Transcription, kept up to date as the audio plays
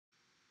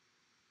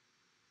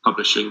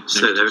publishing.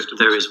 So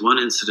there is one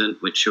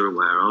incident which you're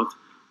aware of,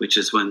 which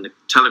is when the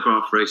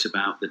Telegraph wrote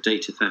about the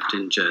data theft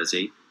in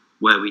Jersey,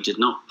 where we did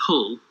not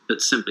pull,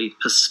 but simply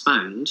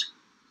postponed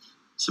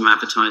some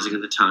advertising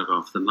in the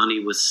Telegraph. The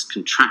money was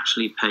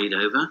contractually paid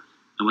over,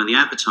 and when the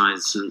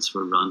advertisements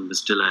were run,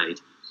 was delayed.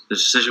 The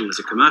decision was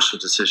a commercial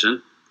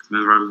decision.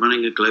 Remember, I'm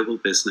running a global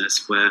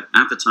business where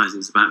advertising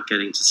is about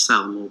getting to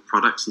sell more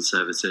products and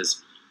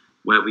services,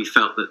 where we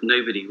felt that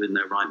nobody in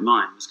their right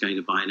mind was going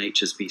to buy an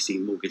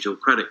HSBC mortgage or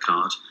credit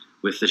card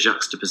with the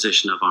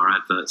juxtaposition of our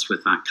adverts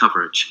with that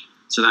coverage.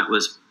 So that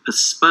was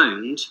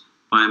postponed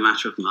by a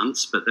matter of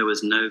months, but there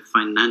was no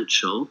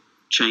financial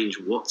change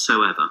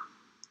whatsoever.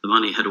 The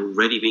money had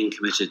already been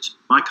committed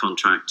by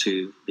contract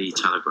to the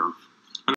Telegraph.